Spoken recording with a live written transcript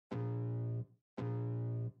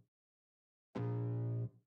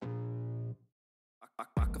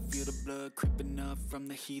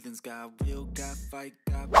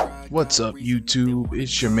What's up, YouTube?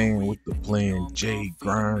 It's your man with the plan, Jay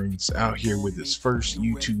Grinds, out here with his first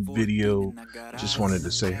YouTube video. Just wanted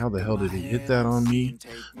to say, how the hell did he hit that on me?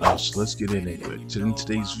 So let's get into it. In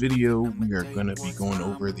today's video, we are going to be going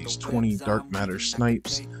over these 20 dark matter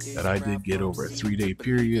snipes that I did get over a 3-day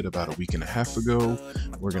period about a week and a half ago.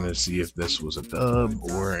 We're going to see if this was a dub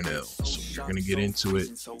or an L. So we're going to get into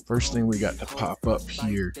it. First thing we got to pop up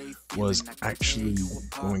here was actually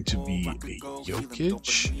going to be a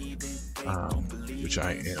Jokic, which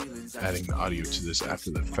I am adding the audio to this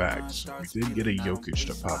after the fact. So we did get a Jokic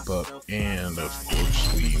to pop up, and of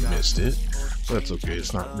course we missed it, but that's okay.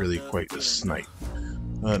 It's not really quite a snipe.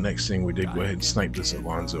 Next thing, we did go ahead and snipe this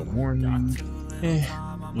Alonzo Mourning.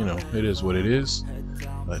 You know, it is what it is.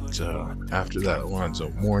 But after that Alonzo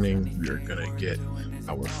Mourning, we are gonna get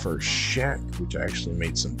our first shack, which I actually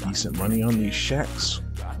made some decent money on these shacks.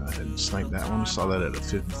 I didn't snipe that one. Saw that at a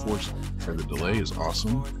 54 for the delay is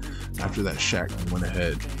awesome. After that shack, we went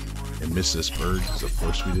ahead and missed this bird, because of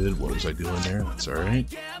course we did. What was I doing there? That's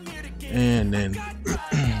alright. And then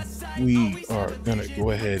we are gonna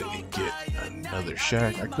go ahead and get another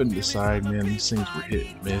shack. I couldn't decide, man. These things were hit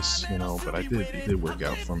and miss, you know, but it did work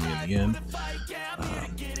out for me in the end.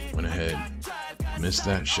 Went ahead, missed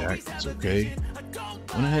that shack. It's okay.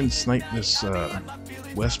 Went ahead and sniped this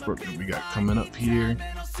Westbrook that we got coming up here.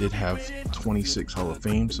 Did have 26 Hall of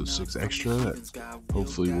Fame, so 6 extra. That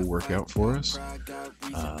hopefully will work out for us.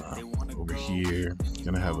 Over here,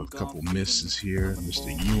 gonna have a couple misses here. Mr.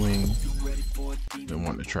 Ewing. Been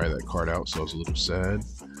wanting to try that card out, so I was a little sad.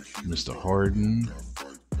 Mr. Harden.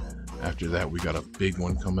 After that, we got a big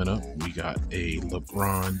one coming up. We got a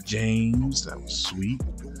LeBron James. That was sweet.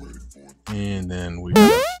 And then we got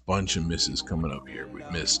a bunch of misses coming up here. We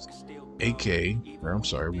missed we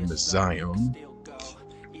missed Zion.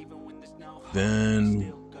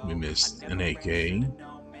 Then we missed an AK.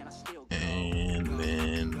 And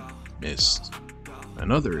then missed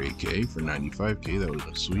another AK for 95k. That would have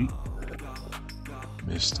been sweet.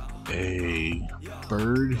 Missed a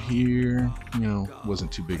bird here. You know,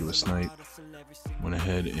 wasn't too big of a snipe. Went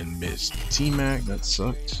ahead and missed T-Mac. That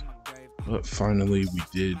sucked. But finally, we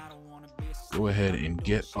did go ahead and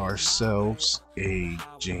get ourselves a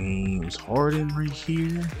James Harden right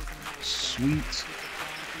here. Sweet.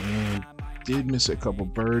 And did miss a couple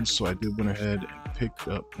birds, so I did went ahead and picked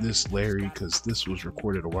up this Larry, because this was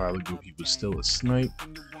recorded a while ago. He was still a snipe,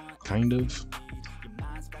 kind of.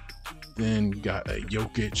 Then got a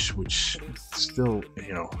Jokic, which still,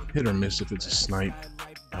 you know, hit or miss if it's a snipe.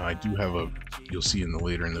 I do have you'll see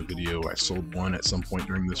later in the video, I sold one at some point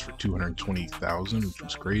during this for 220,000, which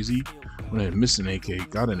was crazy. When I missed an AK,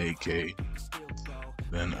 got an AK.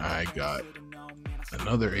 Then I got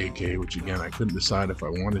another AK, which again, I couldn't decide if I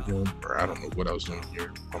wanted him, or I don't know what I was doing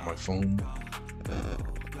here on my phone.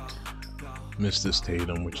 Missed this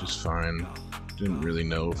Tatum, which is fine. Didn't really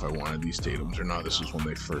know if I wanted these Tatums or not. This was when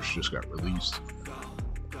they first just got released.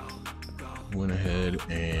 Went ahead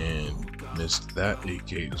and missed that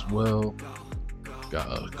AK as well. Got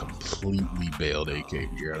a completely bailed AK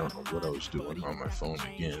here. I don't know what I was doing on my phone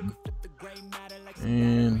again.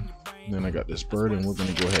 And then I got this bird, and we're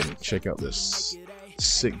going to go ahead and check out this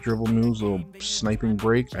sick dribble moves, little sniping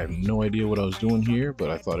break. I have no idea what I was doing here, but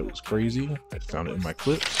I thought it was crazy. I found it in my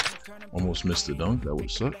clips. Almost missed the dunk. That would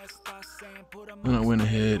suck. Then I went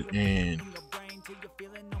ahead and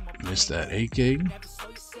missed that AK.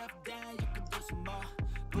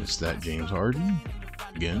 Missed that James Harden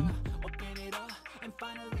again.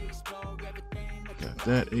 Got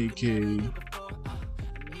that AK.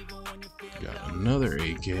 Got another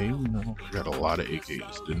AK. You know, got a lot of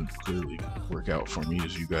AKs. Didn't clearly work out for me,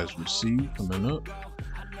 as you guys will see coming up.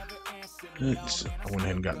 I went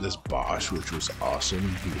ahead and got this Bosch, which was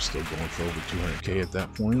awesome. He was still going for over 200k at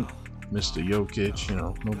that point. Missed a Jokic, you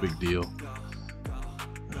know, no big deal.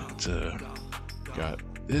 But, got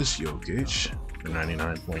this Jokic for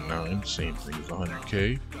 99.9, same thing as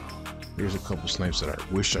 100k. Here's a couple snipes that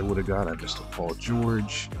I wish I would have got. I missed a Paul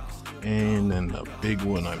George, and then the big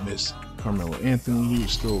one, I missed Carmelo Anthony. He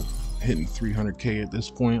was still hitting 300k at this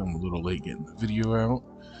point. I'm a little late getting the video out.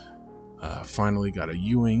 Finally got a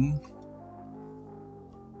Ewing,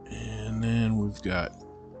 and then we've got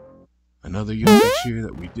another Jokic here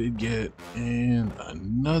that we did get, and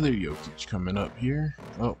another Jokic coming up here.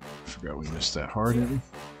 Oh, I forgot we missed that Harden.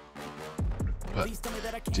 but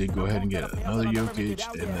did go ahead and get another Jokic,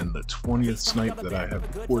 and then the 20th snipe that I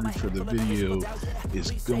have recorded for the video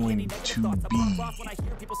is going to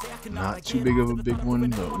be not too big of a big one,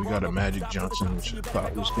 but we got a Magic Johnson, which I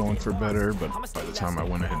thought was going for better, but by the time I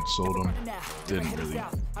went ahead and sold them, didn't really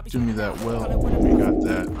do me that well. We got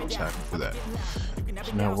that. I was happy for that.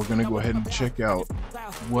 So now we're gonna go ahead and check out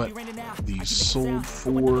what these sold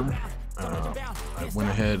for. I went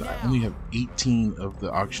ahead, I only have 18 of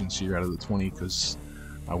the auctions here out of the 20 because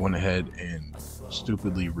I went ahead and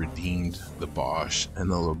stupidly redeemed the Bosch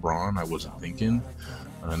and the LeBron. I wasn't thinking,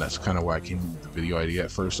 and that's kind of why I came with the video idea.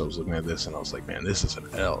 At first I was looking at this and I was like, man, this is an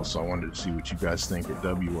L, so I wanted to see what you guys think, a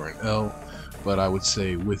W or an L. But I would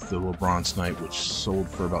say with the LeBron snipe, which sold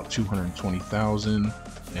for about 220,000,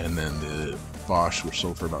 and then the Bosch, which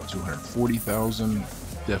sold for about 240,000,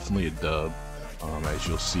 definitely a dub. As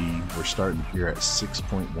you'll see, we're starting here at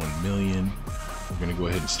 6.1 million. We're gonna go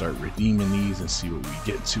ahead and start redeeming these and see what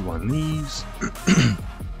we get to on these.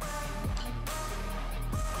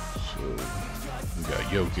 So we got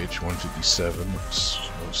Jokic 157, that's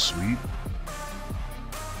sweet.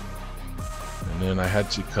 And then I had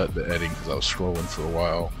to cut the editing because I was scrolling for a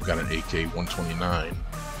while. We got an AK 129,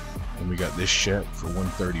 and we got this Shaq for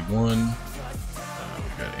 131.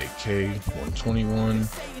 We got AK 121.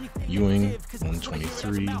 Ewing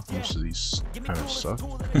 123. Most of these kind of suck,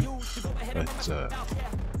 but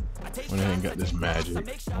went ahead and got this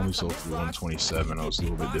Magic. Only sold for 127. I was a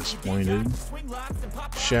little bit disappointed.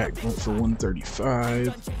 Shaq went for 135.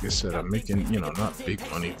 Like I said, I'm making, you know, not big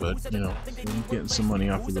money, but you know, I'm getting some money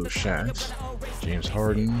off of those Shaqs. James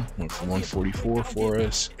Harden went for 144 for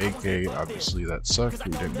us. AK, obviously that sucked.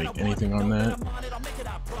 We didn't make anything on that.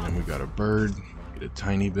 And then we got a Bird. A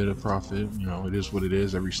tiny bit of profit, you know, it is what it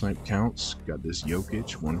is. Every snipe counts. Got this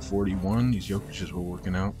Jokic 141. These Jokic's were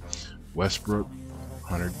working out. Westbrook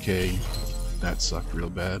 100k, that sucked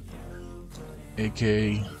real bad. AK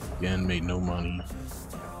again made no money.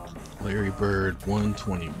 Larry Bird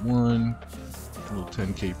 121, a little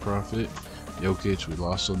 10k profit. Jokic, we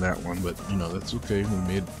lost on that one, but you know, that's okay, we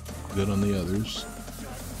made good on the others.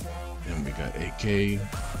 And we got AK,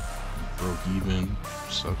 broke even,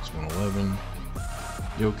 sucks 111.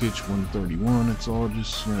 Jokic 131. It's all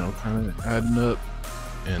just, you know, kind of adding up.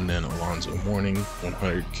 And then Alonzo Mourning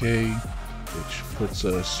 100k, which puts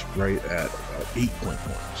us right at about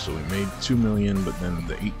 8.1. So we made 2 million, but then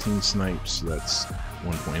the 18 snipes, that's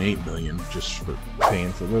 1.8 million just for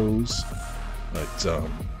paying for those. But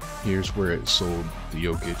here's where it sold. The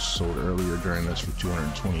Jokic sold earlier during this for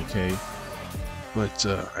 220k. But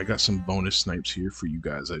I got some bonus snipes here for you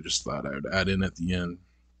guys. I just thought I would add in at the end.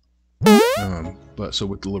 But so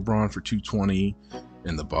with the LeBron for 220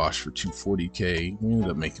 and the Bosch for 240k, we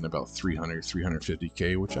ended up making about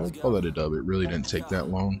 350k, which I would call that a dub. It really didn't take that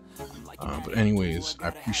long. But anyways, I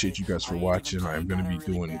appreciate you guys for watching. I'm going to be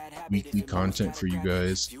doing weekly content for you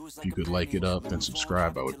guys. If you could like it up and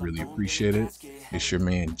subscribe, I would really appreciate it. It's your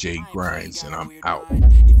man Jay Grinds, and I'm out.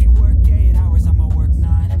 If you work 8 hours, I'ma work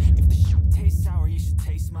 9. If the shoot tastes sour, you should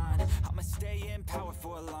taste mine. I'ma stay in power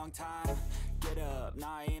for a long time. Get up, nah,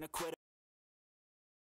 I ain't a quitter.